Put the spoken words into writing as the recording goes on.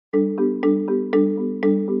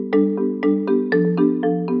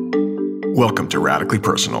Welcome to Radically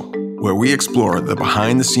Personal, where we explore the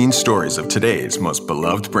behind-the-scenes stories of today's most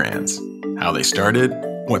beloved brands, how they started,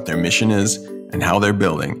 what their mission is, and how they're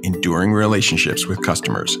building enduring relationships with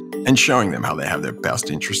customers and showing them how they have their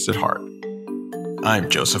best interests at heart. I'm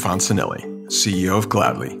Joseph Ancinelli, CEO of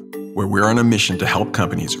Gladly, where we're on a mission to help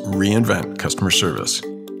companies reinvent customer service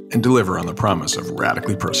and deliver on the promise of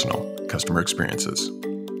radically personal customer experiences.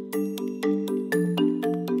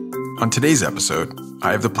 On today's episode,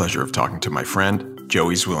 I have the pleasure of talking to my friend,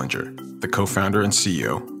 Joey Zwillinger, the co-founder and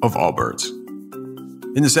CEO of Allbirds.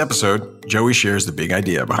 In this episode, Joey shares the big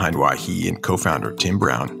idea behind why he and co-founder Tim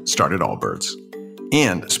Brown started Allbirds.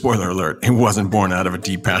 And, spoiler alert, it wasn't born out of a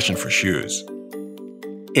deep passion for shoes.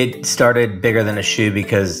 It started bigger than a shoe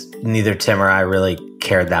because neither Tim or I really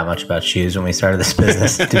cared that much about shoes when we started this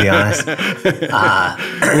business, to be honest.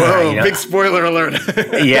 Whoa, big spoiler alert.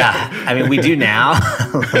 Yeah, I mean, we do now.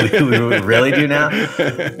 we really do now.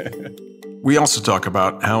 We also talk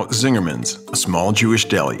about how Zingerman's, a small Jewish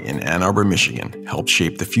deli in Ann Arbor, Michigan, helped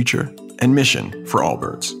shape the future and mission for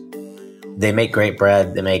Allbirds. They make great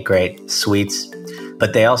bread, they make great sweets,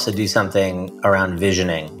 but they also do something around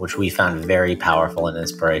visioning, which we found very powerful and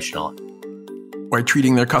inspirational. Why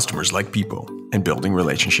treating their customers like people and building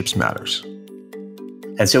relationships matters.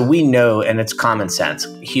 And so we know, and it's common sense,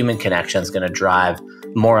 human connection is going to drive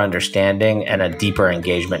more understanding and a deeper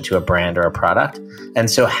engagement to a brand or a product. And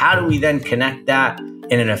so how do we then connect that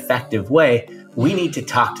in an effective way? We need to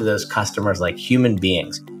talk to those customers like human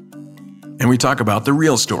beings. And we talk about the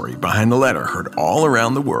real story behind the letter heard all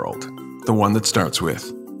around the world, the one that starts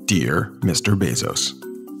with, "Dear Mr. Bezos."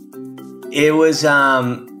 It was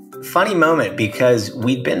a funny moment because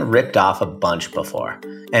we'd been ripped off a bunch before.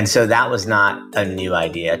 And so that was not a new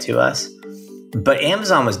idea to us. But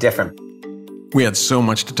Amazon was different. We had so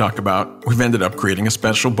much to talk about, we've ended up creating a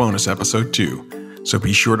special bonus episode too. So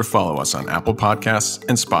be sure to follow us on Apple Podcasts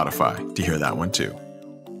and Spotify to hear that one too.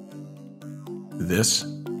 This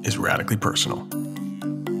is Radically Personal.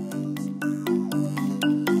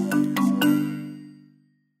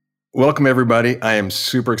 Welcome, everybody. I am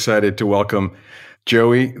super excited to welcome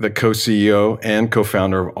Joey, the co-CEO and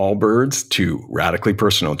co-founder of Allbirds, to Radically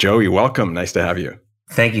Personal. Joey, welcome. Nice to have you.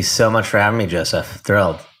 Thank you so much for having me, Joseph.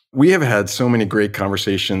 Thrilled. We have had so many great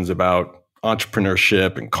conversations about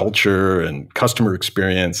entrepreneurship and culture and customer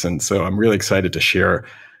experience. And so I'm really excited to share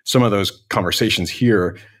some of those conversations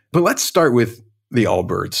here. But let's start with the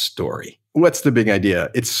Allbirds story. What's the big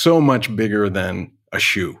idea? It's so much bigger than a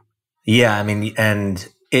shoe. Yeah, I mean, and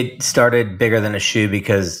it started bigger than a shoe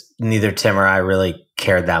because neither Tim or I really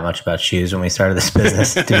cared that much about shoes when we started this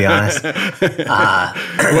business, to be honest.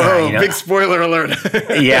 Whoa, big spoiler alert.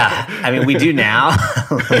 Yeah, I mean, we do now.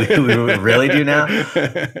 we really do now.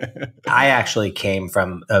 I actually came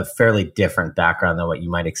from a fairly different background than what you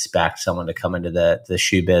might expect someone to come into the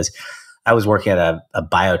shoe biz. I was working at a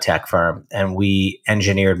biotech firm, and we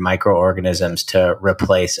engineered microorganisms to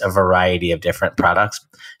replace a variety of different products.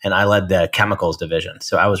 And I led the chemicals division.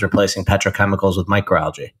 So I was replacing petrochemicals with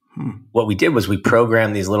microalgae. What we did was we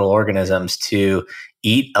programmed these little organisms to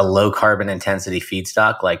eat a low carbon intensity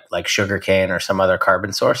feedstock like sugarcane or some other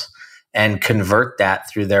carbon source and convert that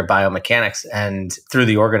through their biomechanics and through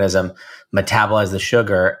the organism, metabolize the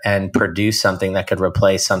sugar and produce something that could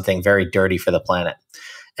replace something very dirty for the planet.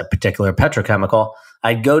 A particular petrochemical.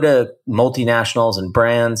 I'd go to multinationals and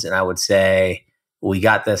brands and I would say, we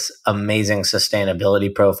got this amazing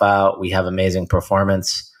sustainability profile. We have amazing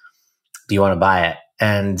performance. Do you want to buy it?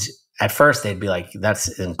 And at first they'd be like,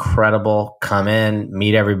 that's incredible. Come in,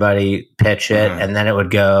 meet everybody, pitch it. And then it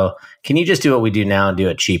would go, can you just do what we do now and do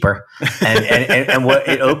it cheaper? And what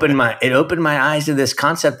it opened my eyes to this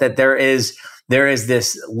concept that there is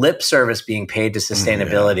this lip service being paid to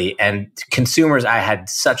sustainability and consumers. I had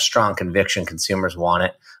such strong conviction consumers want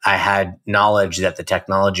it. I had knowledge that the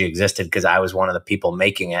technology existed because I was one of the people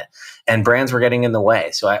making it and brands were getting in the way.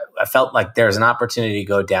 So I felt like there's an opportunity to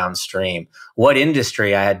go downstream. What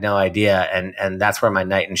industry? I had no idea. And that's where my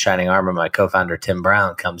knight in shining armor, my co-founder, Tim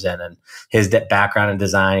Brown, comes in, and his background in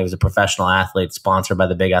design. He was a professional athlete sponsored by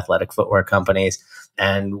the big athletic footwear companies.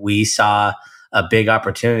 And we saw a big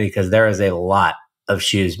opportunity because there is a lot of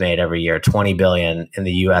shoes made every year, 20 billion in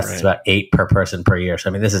the US. Right. It's about 8 per person per year. So,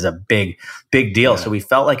 I mean, this is a big deal. Yeah. So we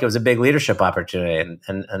felt like it was a big leadership opportunity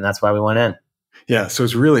and that's why we went in. Yeah. So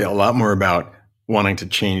it's really a lot more about wanting to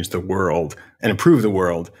change the world and improve the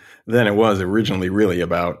world than it was originally really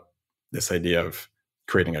about this idea of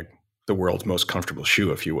creating the world's most comfortable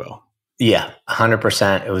shoe, if you will. Yeah,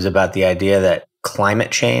 100%. It was about the idea that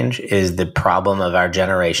climate change is the problem of our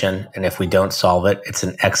generation. And if we don't solve it, it's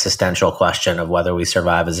an existential question of whether we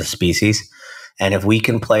survive as a species. And if we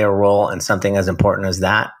can play a role in something as important as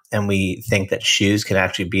that, and we think that shoes can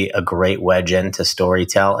actually be a great wedge into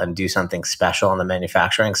Storytel and do something special on the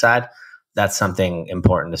manufacturing side, that's something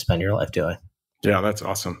important to spend your life doing. Yeah, that's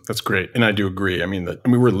awesome. That's great. And I do agree. I mean,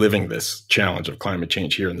 we're living this challenge of climate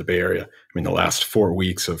change here in the Bay Area. I mean, the last 4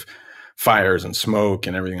 weeks of fires and smoke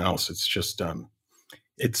and everything else, it's just,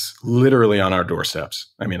 it's literally on our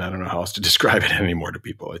doorsteps. I mean, I don't know how else to describe it anymore to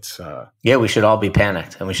people. It's yeah, we should all be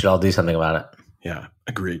panicked and we should all do something about it. Yeah,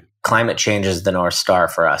 agreed. Climate change is the North Star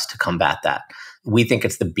for us to combat that. We think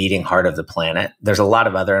it's the beating heart of the planet. There's a lot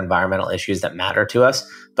of other environmental issues that matter to us,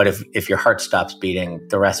 but if your heart stops beating,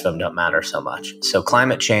 the rest of them don't matter so much. So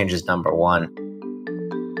climate change is number one.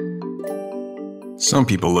 Some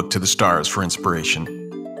people look to the stars for inspiration.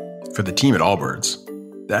 For the team at Allbirds,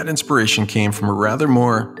 that inspiration came from a rather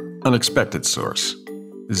more unexpected source,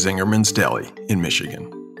 Zingerman's Deli in Michigan.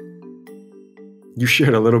 You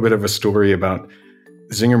shared a little bit of a story about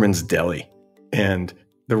Zingerman's Deli and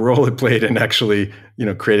the role it played in actually,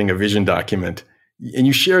 creating a vision document. And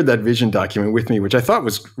you shared that vision document with me, which I thought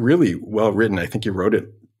was really well written. I think you wrote it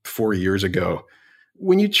 4 years ago.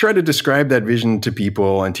 When you try to describe that vision to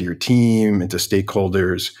people and to your team and to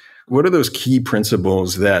stakeholders, what are those key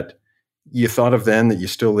principles that you thought of then that you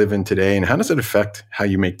still live in today? And how does it affect how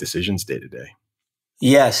you make decisions day to day?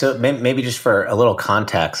 Yeah, so maybe just for a little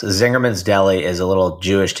context, Zingerman's Deli is a little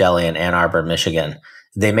Jewish deli in Ann Arbor, Michigan.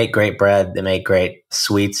 They make great bread, they make great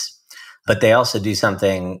sweets, but they also do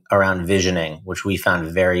something around visioning, which we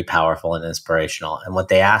found very powerful and inspirational. And what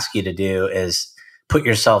they ask you to do is put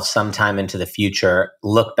yourself sometime into the future,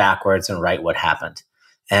 look backwards and write what happened.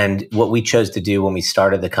 And what we chose to do when we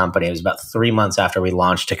started the company, it was about 3 months after we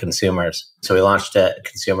launched to consumers. So we launched to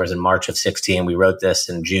consumers in March of 16. We wrote this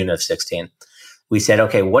in June of 16. We said,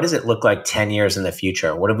 okay, what does it look like 10 years in the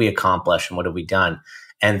future? What have we accomplished and what have we done?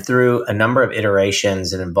 And through a number of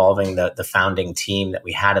iterations and involving the founding team that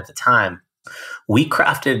we had at the time, we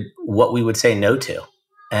crafted what we would say no to.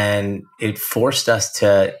 And it forced us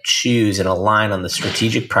to choose and align on the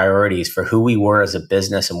strategic priorities for who we were as a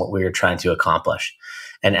business and what we were trying to accomplish.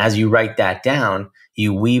 And as you write that down,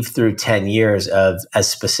 you weave through 10 years of as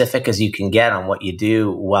specific as you can get on what you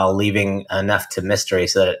do while leaving enough to mystery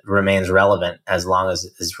so that it remains relevant as long as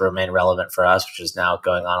it's remained relevant for us, which is now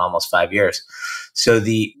going on almost 5 years. So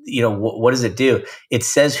what does it do? It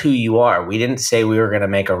says who you are. We didn't say we were going to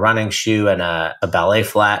make a running shoe and a ballet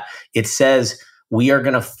flat. It says we are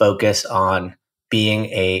going to focus on being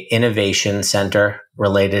a innovation center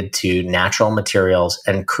related to natural materials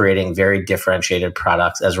and creating very differentiated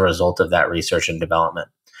products as a result of that research and development.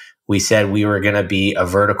 We said we were going to be a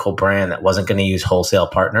vertical brand that wasn't going to use wholesale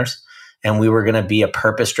partners. And we were going to be a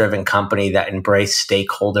purpose-driven company that embraced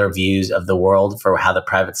stakeholder views of the world for how the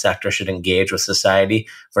private sector should engage with society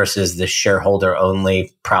versus the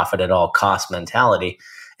shareholder-only profit at all cost mentality.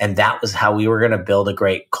 And that was how we were going to build a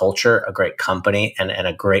great culture, a great company, and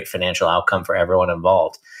a great financial outcome for everyone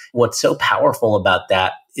involved. What's so powerful about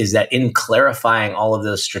that is that in clarifying all of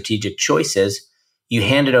those strategic choices, you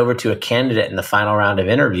hand it over to a candidate in the final round of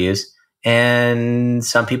interviews. And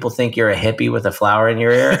some people think you're a hippie with a flower in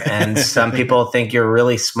your ear, and some people think you're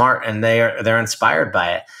really smart and they're inspired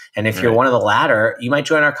by it. And if you're one of the latter, you might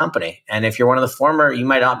join our company. And if you're one of the former, you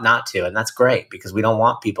might opt not to. And that's great because we don't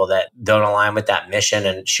want people that don't align with that mission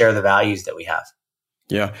and share the values that we have.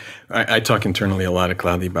 Yeah. I talk internally a lot at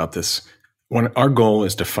Cloudly about this. Our goal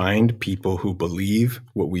is to find people who believe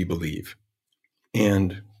what we believe.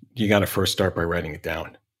 And you got to first start by writing it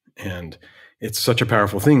down. And it's such a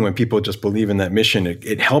powerful thing when people just believe in that mission.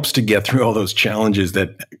 It helps to get through all those challenges that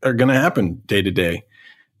are going to happen day to day.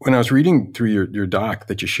 When I was reading through your doc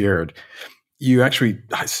that you shared, you actually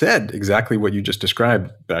said exactly what you just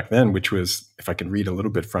described back then, which was, if I could read a little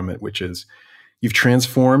bit from it, which is, you've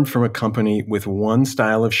transformed from a company with one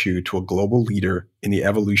style of shoe to a global leader in the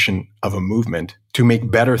evolution of a movement to make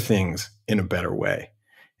better things in a better way.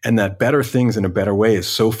 And that better things in a better way is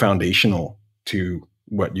so foundational to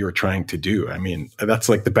what you're trying to do. I mean, that's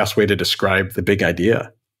like the best way to describe the big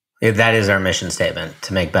idea. That is our mission statement,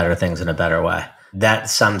 to make better things in a better way. That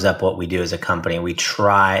sums up what we do as a company. We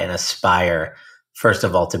try and aspire, first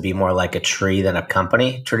of all, to be more like a tree than a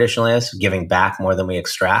company traditionally is, giving back more than we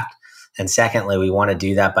extract. And secondly, we want to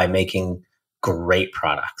do that by making great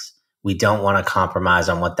products. We don't want to compromise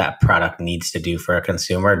on what that product needs to do for a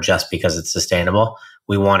consumer just because it's sustainable.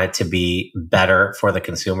 We want it to be better for the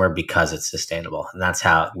consumer because it's sustainable. And that's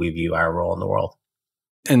how we view our role in the world.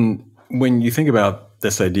 And when you think about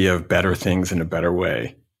this idea of better things in a better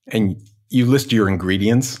way. And you list your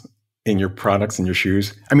ingredients in your products and your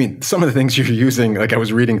shoes. I mean, some of the things you're using, like I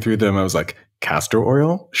was reading through them, I was like, castor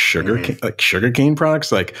oil, sugarcane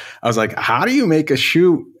products. Like, I was like, how do you make a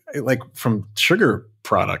shoe like from sugar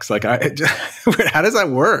products? Like, how does that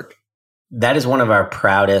work? That is one of our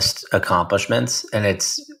proudest accomplishments. And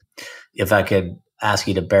if I could ask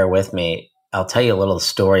you to bear with me, I'll tell you a little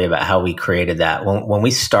story about how we created that. When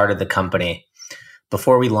we started the company,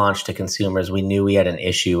 before we launched to consumers, we knew we had an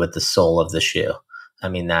issue with the sole of the shoe. I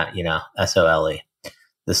mean that, S-O-L-E.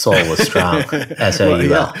 The sole was strong,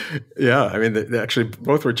 S-O-U-L. Yeah, I mean, they actually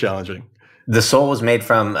both were challenging. The sole was made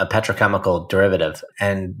from a petrochemical derivative,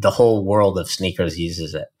 and the whole world of sneakers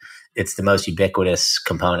uses it. It's the most ubiquitous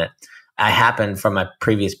component. I happen, from my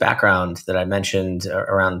previous background that I mentioned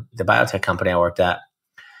around the biotech company I worked at,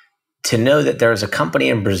 to know that there was a company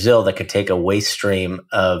in Brazil that could take a waste stream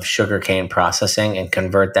of sugarcane processing and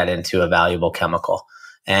convert that into a valuable chemical.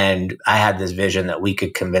 And I had this vision that we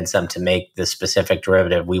could convince them to make the specific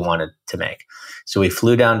derivative we wanted to make. So we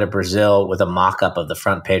flew down to Brazil with a mock-up of the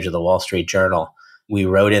front page of the Wall Street Journal. We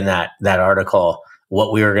wrote in that article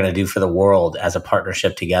what we were going to do for the world as a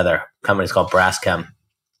partnership together. The company's called Braskem.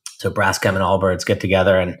 So Braskem and Allbirds get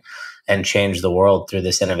together and change the world through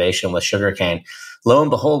this innovation with sugarcane. Lo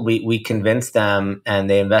and behold, we convinced them, and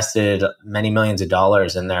they invested many millions of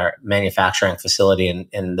dollars in their manufacturing facility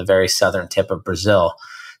in the very southern tip of Brazil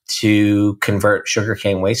to convert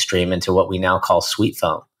sugarcane waste stream into what we now call sweet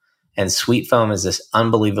foam. And sweet foam is this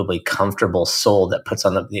unbelievably comfortable sole that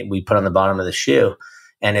we put on the bottom of the shoe,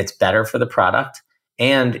 and it's better for the product.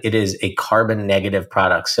 And it is a carbon negative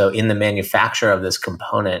product. So in the manufacture of this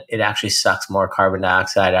component, it actually sucks more carbon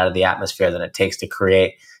dioxide out of the atmosphere than it takes to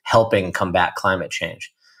create, helping combat climate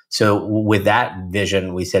change. So with that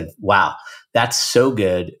vision, we said, wow, that's so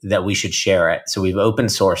good that we should share it. So we've open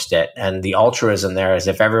sourced it. And the altruism there is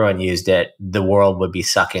if everyone used it, the world would be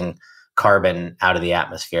sucking carbon out of the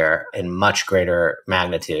atmosphere in much greater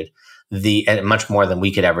magnitude, and much more than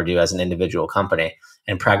we could ever do as an individual company.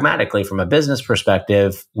 And pragmatically, from a business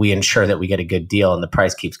perspective, we ensure that we get a good deal and the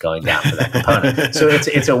price keeps going down for that component. So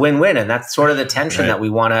it's a win-win. And that's sort of the tension that we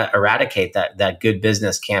want to eradicate, that good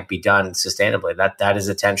business can't be done sustainably. That is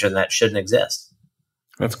a tension that shouldn't exist.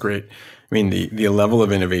 That's great. I mean, the level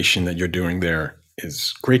of innovation that you're doing there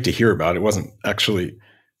is great to hear about. It wasn't actually,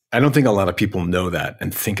 I don't think a lot of people know that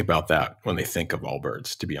and think about that when they think of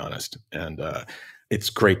Allbirds, to be honest. And it's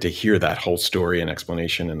great to hear that whole story and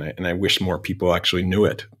explanation. And I wish more people actually knew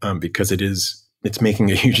it because it's making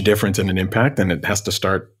a huge difference and an impact, and it has to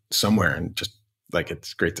start somewhere. And just like,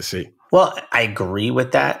 it's great to see. Well, I agree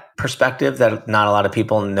with that perspective that not a lot of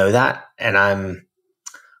people know that. And I'm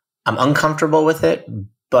uncomfortable with it,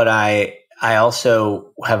 but I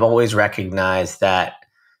also have always recognized that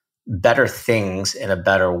better things in a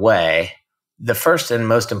better way, the first and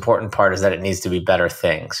most important part is that it needs to be better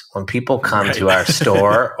things. When people come to our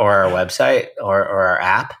store or our website or our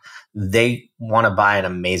app, they want to buy an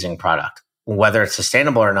amazing product. Whether it's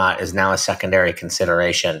sustainable or not is now a secondary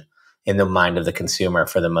consideration in the mind of the consumer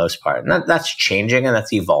for the most part. And that's changing, and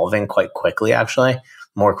that's evolving quite quickly, actually,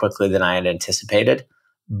 more quickly than I had anticipated.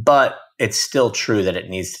 But it's still true that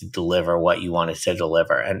it needs to deliver what you want it to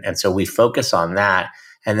deliver. And so we focus on that.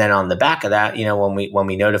 And then on the back of that, when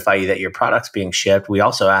we notify you that your product's being shipped, we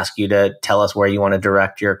also ask you to tell us where you want to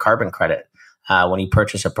direct your carbon credit when you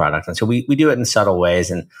purchase a product. And so we do it in subtle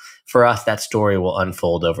ways. And for us, that story will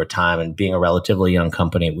unfold over time. And being a relatively young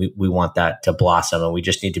company, we want that to blossom. And we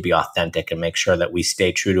just need to be authentic and make sure that we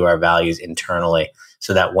stay true to our values internally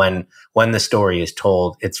so that when the story is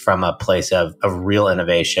told, it's from a place of real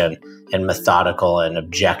innovation and methodical and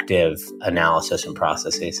objective analysis and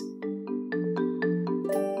processes.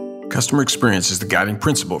 Customer experience is the guiding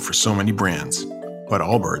principle for so many brands, but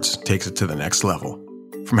Allbirds takes it to the next level.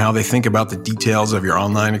 From how they think about the details of your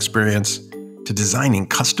online experience, to designing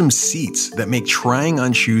custom seats that make trying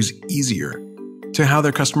on shoes easier, to how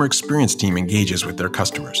their customer experience team engages with their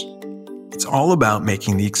customers. It's all about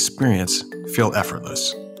making the experience feel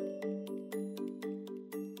effortless.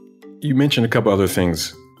 You mentioned a couple other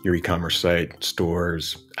things, your e-commerce site,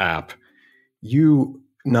 stores, app. You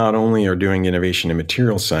not only are doing innovation in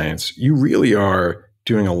material science, you really are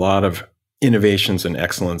doing a lot of innovations and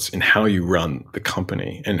excellence in how you run the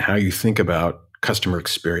company and how you think about customer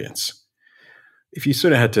experience. If you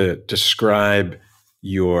sort of had to describe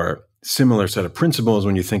your similar set of principles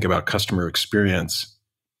when you think about customer experience,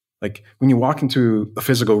 like when you walk into a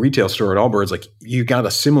physical retail store at Allbirds, like you got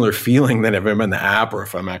a similar feeling that if I'm in the app or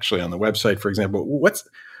if I'm actually on the website, for example.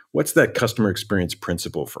 What's that customer experience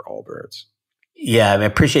principle for Allbirds? Yeah, I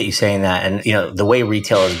appreciate you saying that. And, the way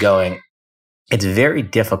retail is going, it's very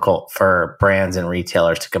difficult for brands and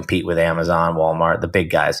retailers to compete with Amazon, Walmart, the big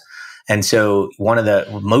guys. And so one of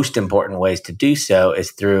the most important ways to do so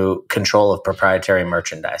is through control of proprietary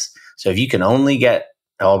merchandise. So if you can only get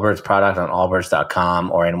Allbirds product on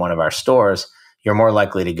allbirds.com or in one of our stores, you're more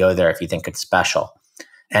likely to go there if you think it's special.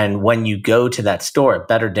 And when you go to that store, it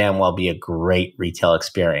better damn well be a great retail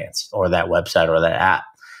experience, or that website or that app.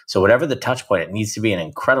 So whatever the touch point, it needs to be an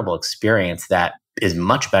incredible experience that is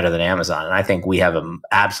much better than Amazon. And I think we have an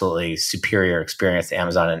absolutely superior experience to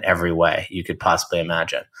Amazon in every way you could possibly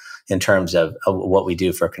imagine in terms of what we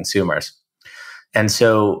do for consumers. And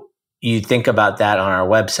so you think about that on our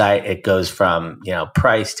website, it goes from,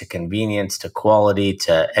 price to convenience to quality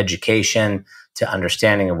to education to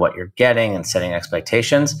understanding of what you're getting and setting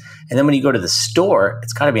expectations. And then when you go to the store,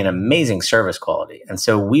 it's got to be an amazing service quality. And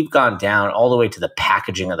so we've gone down all the way to the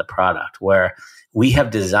packaging of the product, where we have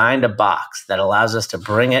designed a box that allows us to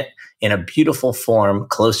bring it in a beautiful form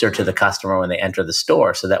closer to the customer when they enter the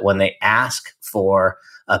store, so that when they ask for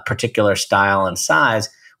a particular style and size,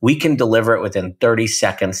 we can deliver it within 30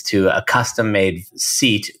 seconds to a custom-made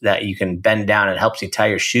seat that you can bend down and helps you tie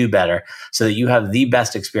your shoe better, so that you have the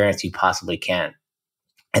best experience you possibly can.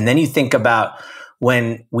 And then you think about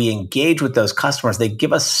when we engage with those customers, they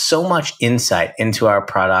give us so much insight into our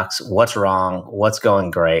products, what's wrong, what's going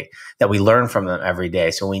great, that we learn from them every day.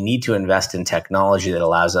 So we need to invest in technology that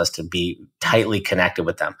allows us to be tightly connected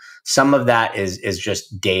with them. Some of that is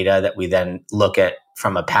just data that we then look at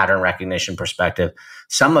from a pattern recognition perspective.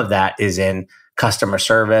 Some of that is in customer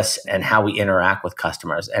service and how we interact with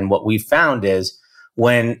customers. And what we found is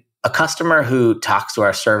when a customer who talks to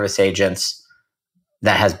our service agents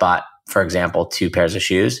that has bought, for example, 2 pairs of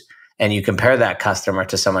shoes, and you compare that customer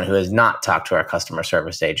to someone who has not talked to our customer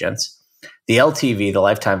service agents, the LTV, the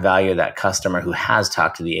lifetime value of that customer who has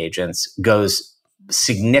talked to the agents, goes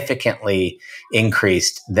significantly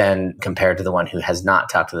increased than compared to the one who has not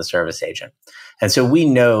talked to the service agent. And so we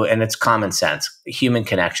know, and it's common sense, human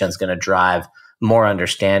connection is going to drive more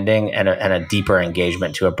understanding and a deeper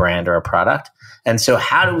engagement to a brand or a product. And so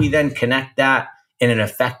how do we then connect that in an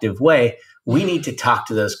effective way? We need to talk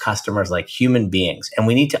to those customers like human beings, and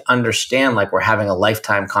we need to understand like we're having a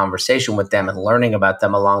lifetime conversation with them and learning about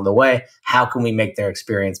them along the way. How can we make their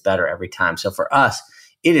experience better every time? So for us,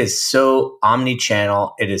 it is so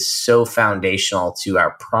omni-channel. It is so foundational to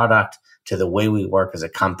our product, to the way we work as a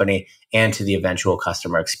company, and to the eventual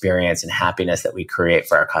customer experience and happiness that we create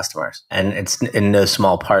for our customers. And it's in no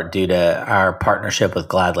small part due to our partnership with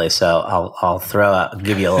Gladly. So I'll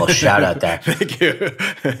give you a little shout out there. Thank you.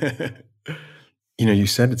 You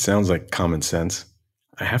said it sounds like common sense.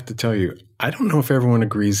 I have to tell you, I don't know if everyone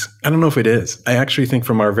agrees. I don't know if it is. I actually think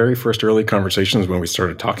from our very first early conversations when we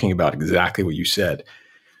started talking about exactly what you said,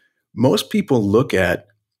 most people look at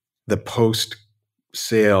the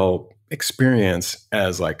post-sale experience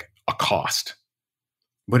as like a cost,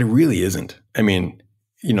 but it really isn't. I mean,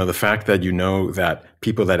 the fact that that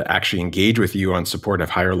people that actually engage with you on support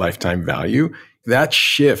have higher lifetime value, that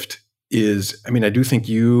shift is, I do think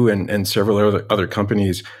you and several other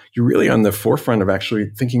companies, you're really on the forefront of actually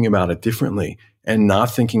thinking about it differently and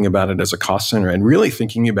not thinking about it as a cost center and really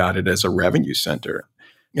thinking about it as a revenue center.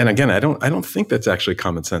 And again, I don't think that's actually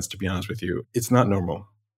common sense, to be honest with you. It's not normal.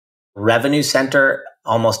 Revenue center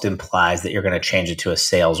almost implies that you're going to change it to a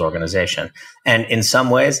sales organization. And in some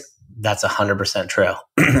ways, that's 100% true.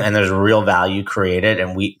 And there's real value created.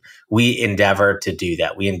 And we endeavor to do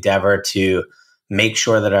that. We endeavor to make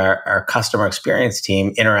sure that our customer experience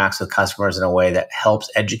team interacts with customers in a way that helps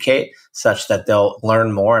educate, such that they'll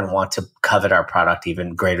learn more and want to covet our product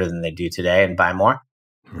even greater than they do today and buy more.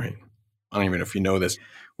 Right. I don't even know if you know this.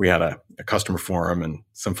 We had a customer forum, and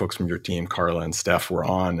some folks from your team, Carla and Steph, were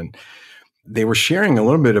on, and they were sharing a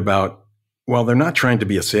little bit about, well, they're not trying to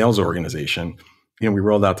be a sales organization. We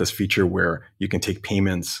rolled out this feature where you can take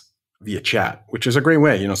payments via chat, which is a great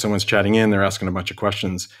way. Someone's chatting in, they're asking a bunch of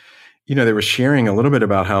questions. They were sharing a little bit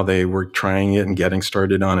about how they were trying it and getting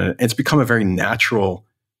started on it. It's become a very natural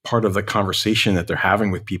part of the conversation that they're having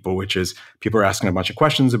with people, which is people are asking a bunch of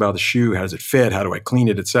questions about the shoe. How does it fit? How do I clean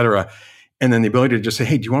it, et cetera? And then the ability to just say,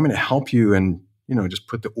 hey, do you want me to help you? And, just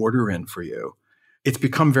put the order in for you. It's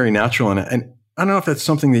become very natural. And I don't know if that's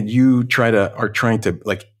something that you are trying to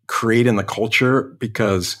like create in the culture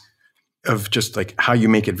because of just like how you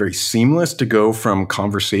make it very seamless to go from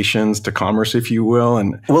conversations to commerce, if you will.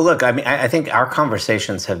 And well, look, I think our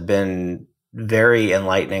conversations have been very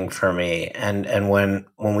enlightening for me. And when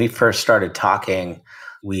we first started talking,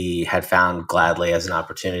 we had found Gladly as an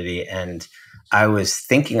opportunity. And I was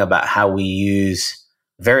thinking about how we use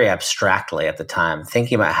very abstractly at the time,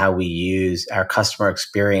 thinking about how we use our customer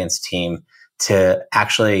experience team to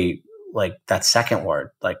actually, like that second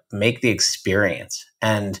word, like make the experience.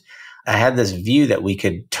 And I had this view that we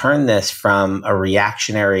could turn this from a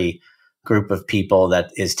reactionary group of people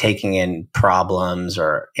that is taking in problems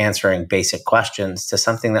or answering basic questions to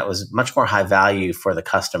something that was much more high value for the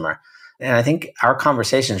customer. And I think our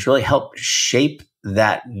conversations really helped shape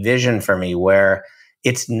that vision for me, where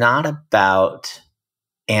it's not about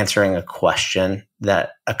answering a question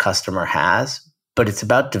that a customer has, but it's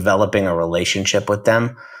about developing a relationship with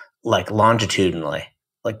them, like longitudinally,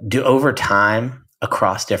 like do over time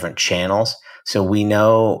across different channels. So we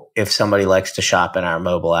know if somebody likes to shop in our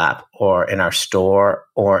mobile app or in our store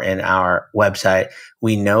or in our website.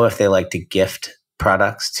 We know if they like to gift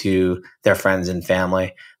products to their friends and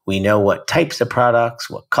family. We know what types of products,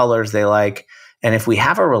 what colors they like. And if we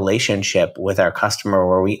have a relationship with our customer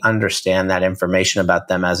where we understand that information about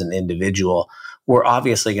them as an individual, we're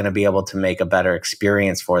obviously going to be able to make a better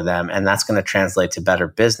experience for them. And that's going to translate to better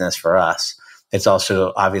business for us. It's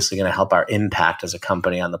also obviously going to help our impact as a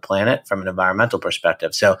company on the planet from an environmental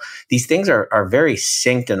perspective. So these things are very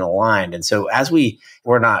synced and aligned. And so as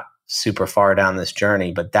we're not super far down this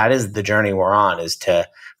journey, but that is the journey we're on, is to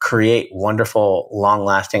create wonderful,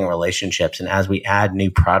 long-lasting relationships. And as we add new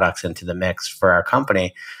products into the mix for our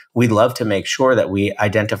company, we'd love to make sure that we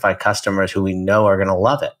identify customers who we know are going to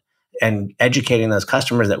love it, and educating those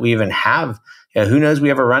customers that we even have. Who knows we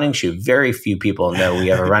have a running shoe? Very few people know we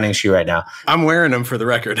have a running shoe right now. I'm wearing them for the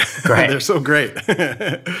record. Great. They're so great.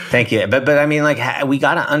 Thank you. But I mean, like, we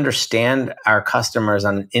got to understand our customers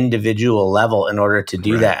on an individual level in order to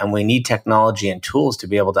do that. And we need technology and tools to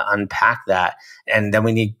be able to unpack that. And then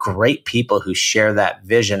we need great people who share that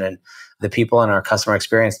vision. And the people in our customer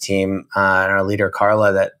experience team and our leader,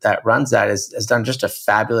 Carla, that runs that has done just a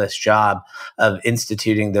fabulous job of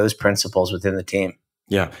instituting those principles within the team.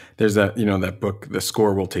 Yeah. There's that book, The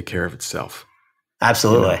Score Will Take Care of Itself.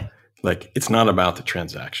 Absolutely. Like, it's not about the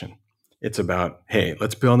transaction. It's about, hey,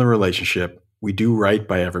 let's build a relationship. We do right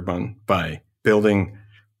by everyone by building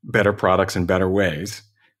better products in better ways.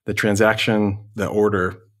 The transaction, the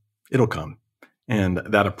order, it'll come. And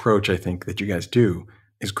that approach, I think, that you guys do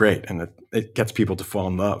is great. And it gets people to fall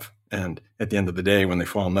in love. And at the end of the day, when they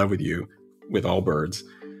fall in love with you, with Allbirds,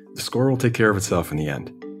 the score will take care of itself in the end.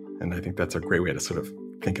 And I think that's a great way to sort of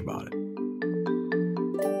think about it.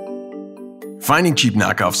 Finding cheap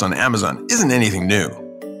knockoffs on Amazon isn't anything new.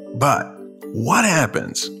 But what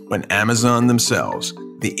happens when Amazon themselves,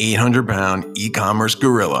 the 800-pound e-commerce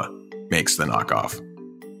gorilla, makes the knockoff?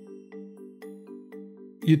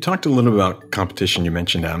 You talked a little about competition. You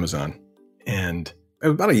mentioned Amazon. And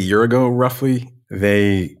about a year ago, roughly,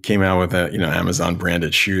 they came out with a Amazon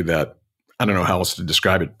branded shoe that, I don't know how else to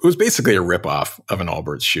describe it. It was basically a ripoff of an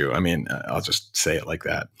Allbirds shoe. I mean, I'll just say it like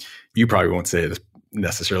that. You probably won't say it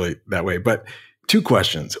necessarily that way. But two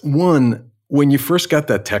questions. One, when you first got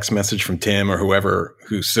that text message from Tim or whoever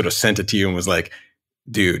who sort of sent it to you and was like,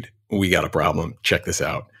 dude, we got a problem. Check this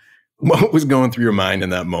out. What was going through your mind in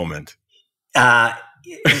that moment?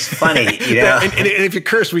 It's funny, and if you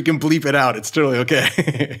curse, we can bleep it out. It's totally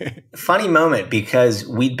okay. Funny moment, because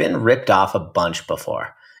we'd been ripped off a bunch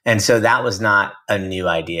before. And so that was not a new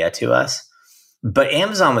idea to us. But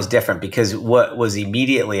Amazon was different, because what was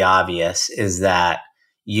immediately obvious is that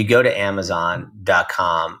you go to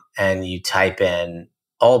Amazon.com and you type in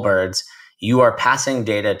Allbirds, you are passing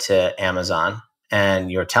data to Amazon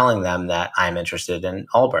and you're telling them that I'm interested in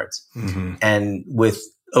Allbirds. Mm-hmm. And with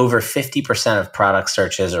over 50% of product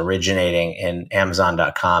searches originating in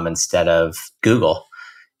Amazon.com instead of Google,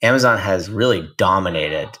 Amazon has really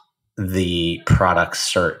dominated the product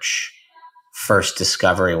search first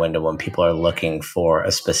discovery window when people are looking for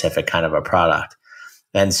a specific kind of a product.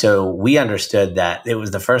 And so we understood that it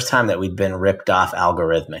was the first time that we'd been ripped off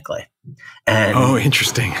algorithmically. And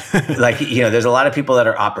interesting. There's a lot of people that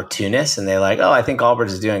are opportunists and they're like, oh, I think Allbirds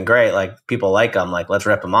is doing great. Like, people like them. Like, let's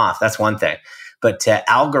rip them off. That's one thing. But to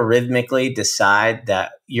algorithmically decide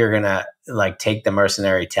that you're going to take the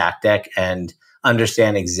mercenary tactic and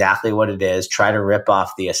understand exactly what it is, try to rip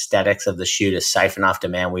off the aesthetics of the shoe to siphon off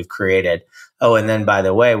demand we've created. Oh, and then, by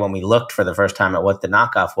the way, when we looked for the first time at what the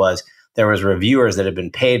knockoff was, there was reviewers that had been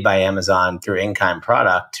paid by Amazon through in-kind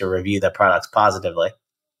product to review the products positively.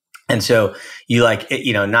 And so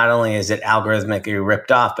not only is it algorithmically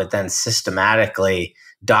ripped off, but then systematically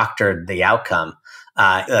doctored the outcome.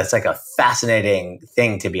 It's like a fascinating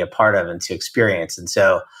thing to be a part of and to experience. And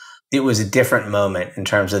so it was a different moment in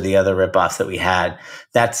terms of the other ripoffs that we had.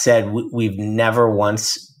 That said, we've never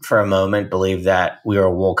once for a moment believed that we were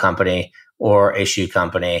a wool company. or a shoe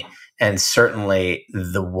company. And certainly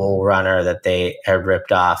the Wool Runner that they had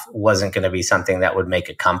ripped off wasn't going to be something that would make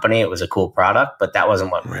a company. It was a cool product, but that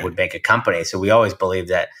wasn't what would make a company. So we always believed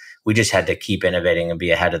that we just had to keep innovating and be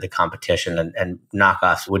ahead of the competition, and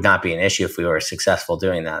knockoffs would not be an issue if we were successful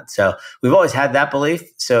doing that. So we've always had that belief.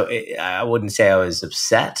 So I wouldn't say I was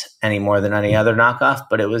upset any more than any other knockoff,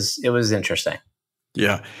 but it was interesting.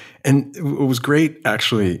 Yeah. And what was great,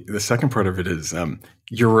 actually, the second part of it is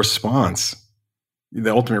your response.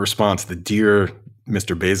 The ultimate response, the Dear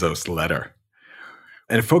Mr. Bezos letter.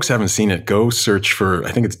 And if folks haven't seen it, go search for,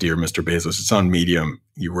 I think it's Dear Mr. Bezos. It's on Medium.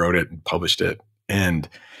 You wrote it and published it. And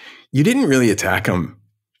you didn't really attack him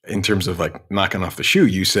in terms of like knocking off the shoe.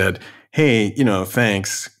 You said, hey,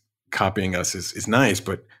 thanks. Copying us is nice,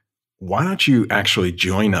 but why don't you actually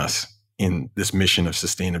join us in this mission of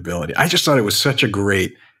sustainability? I just thought it was such a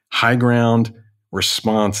great high ground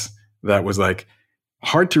response that was like,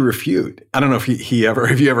 hard to refute. I don't know if if you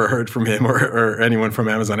ever heard from him or anyone from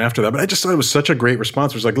Amazon after that, but I just thought it was such a great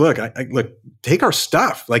response. It was like, look, look, take our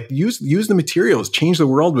stuff, like use the materials, change the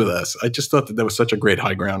world with us. I just thought that was such a great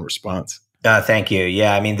high ground response. Thank you.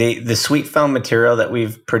 Yeah. I mean, the sweet foam material that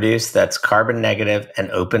we've produced that's carbon negative and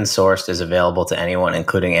open sourced is available to anyone,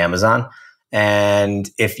 including Amazon. And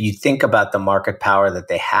if you think about the market power that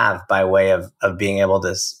they have by way of being able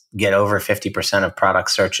to get over 50% of product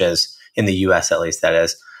searches in the US, at least, that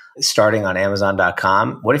is, starting on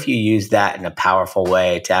Amazon.com. What if you use that in a powerful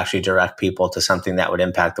way to actually direct people to something that would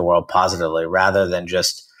impact the world positively, rather than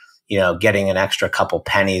just, getting an extra couple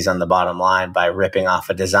pennies on the bottom line by ripping off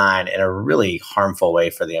a design in a really harmful way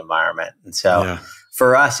for the environment? And so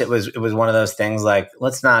for us, it was one of those things like,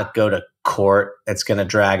 let's not go to court. It's going to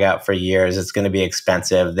drag out for years. It's going to be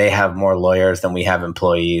expensive. They have more lawyers than we have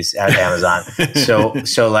employees at Amazon.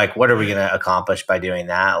 So like, what are we going to accomplish by doing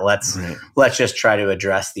that? Let's just try to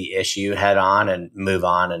address the issue head on and move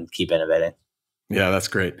on and keep innovating. Yeah, that's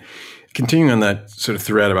great. Continuing on that sort of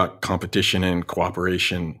thread about competition and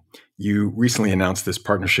cooperation, you recently announced this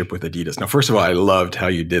partnership with Adidas. Now, first of all, I loved how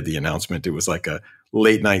you did the announcement. It was like a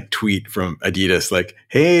late night tweet from Adidas, like,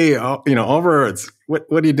 "Hey, Allbirds, what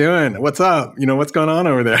are you doing? What's up? What's going on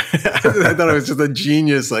over there?" I thought it was just a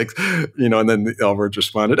genius, and then the Allbirds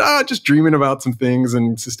responded, just dreaming about some things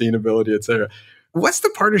and sustainability, et cetera. What's the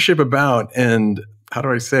partnership about? And how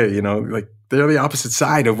do I say, they're the opposite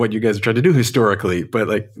side of what you guys have tried to do historically, but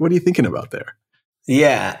like, what are you thinking about there?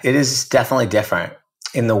 Yeah, it is definitely different.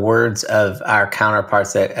 In the words of our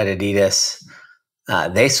counterparts at Adidas,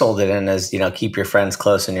 they sold it in as, keep your friends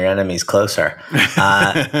close and your enemies closer.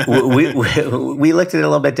 We looked at it a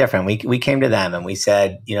little bit different. We came to them and we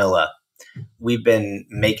said, look, we've been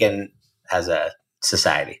making, as a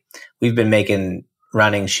society, we've been making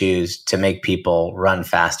running shoes to make people run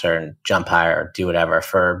faster and jump higher, do whatever,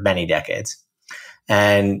 for many decades.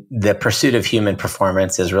 And the pursuit of human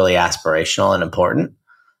performance is really aspirational and important,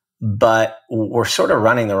 but we're sort of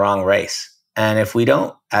running the wrong race. And if we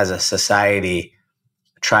don't, as a society,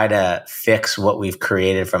 try to fix what we've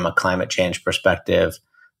created from a climate change perspective,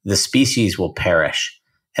 the species will perish.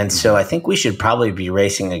 And so I think we should probably be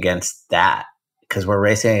racing against that, because we're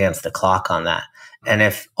racing against the clock on that. And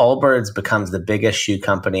if Allbirds becomes the biggest shoe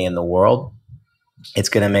company in the world, it's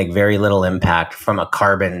going to make very little impact from a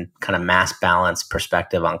carbon kind of mass balance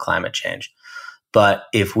perspective on climate change. But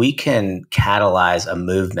if we can catalyze a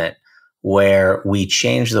movement where we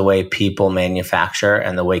change the way people manufacture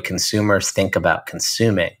and the way consumers think about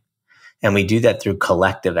consuming, and we do that through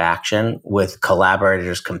collective action with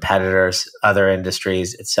collaborators, competitors, other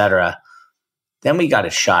industries, et cetera, then we got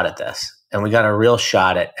a shot at this. And we got a real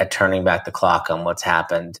shot at turning back the clock on what's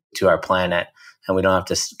happened to our planet. And we don't have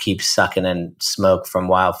to keep sucking in smoke from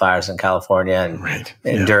wildfires in California and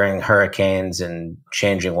enduring hurricanes and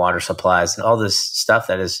changing water supplies and all this stuff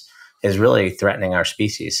that is really threatening our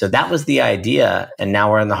species. So that was the idea. And now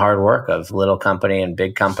we're in the hard work of little company and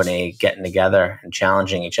big company getting together and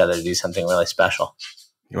challenging each other to do something really special.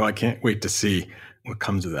 Well, I can't wait to see what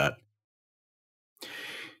comes of that.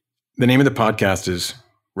 The name of the podcast is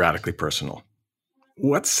Radically Personal.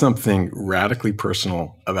 What's something radically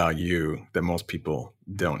personal about you that most people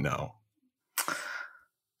don't know?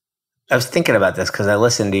 I was thinking about this because I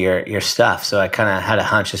listened to your stuff, so I kind of had a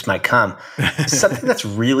hunch this might come. Something that's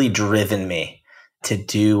really driven me to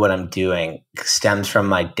do what I'm doing stems from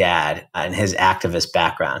my dad and his activist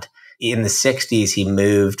background. In the 60s, he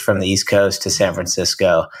moved from the East Coast to San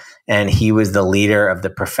Francisco, and he was the leader of the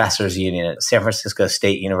Professors Union at San Francisco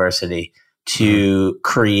State University to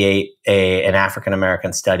create an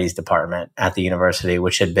African-American studies department at the university,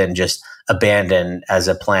 which had been just abandoned as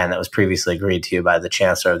a plan that was previously agreed to by the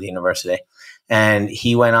chancellor of the university. And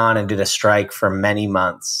he went on and did a strike for many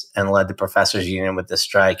months and led the professors union with the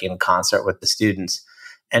strike in concert with the students,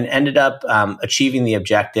 and ended up achieving the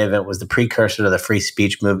objective. It was the precursor to the free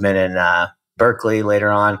speech movement in Berkeley later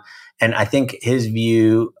on. And I think his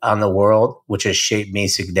view on the world, which has shaped me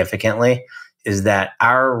significantly, is that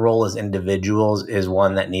our role as individuals is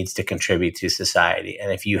one that needs to contribute to society.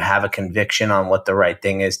 And if you have a conviction on what the right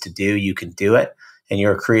thing is to do, you can do it. And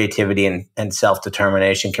your creativity and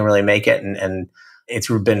self-determination can really make it. And it's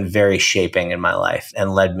been very shaping in my life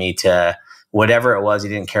and led me to whatever it was. He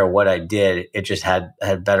didn't care what I did. It just had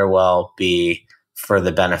better well be for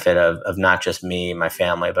the benefit of not just me, my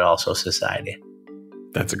family, but also society.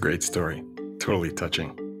 That's a great story. Totally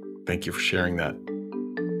touching. Thank you for sharing that.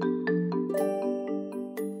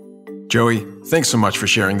 Joey, thanks so much for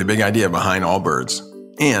sharing the big idea behind Allbirds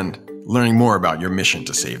and learning more about your mission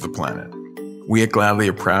to save the planet. We at Gladly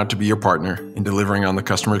are proud to be your partner in delivering on the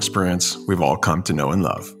customer experience we've all come to know and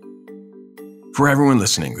love. For everyone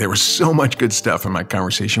listening, there was so much good stuff in my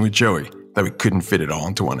conversation with Joey that we couldn't fit it all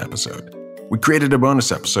into one episode. We created a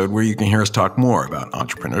bonus episode where you can hear us talk more about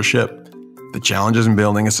entrepreneurship, the challenges in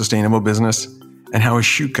building a sustainable business, and how a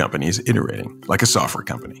shoe company is iterating like a software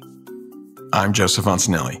company. I'm Joseph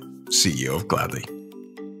Ancinelli, CEO of Gladly.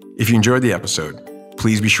 If you enjoyed the episode,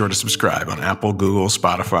 please be sure to subscribe on Apple, Google,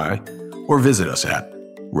 Spotify, or visit us at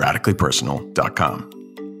radicallypersonal.com.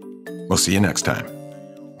 We'll see you next time.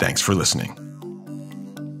 Thanks for listening.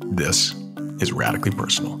 This is Radically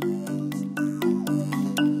Personal.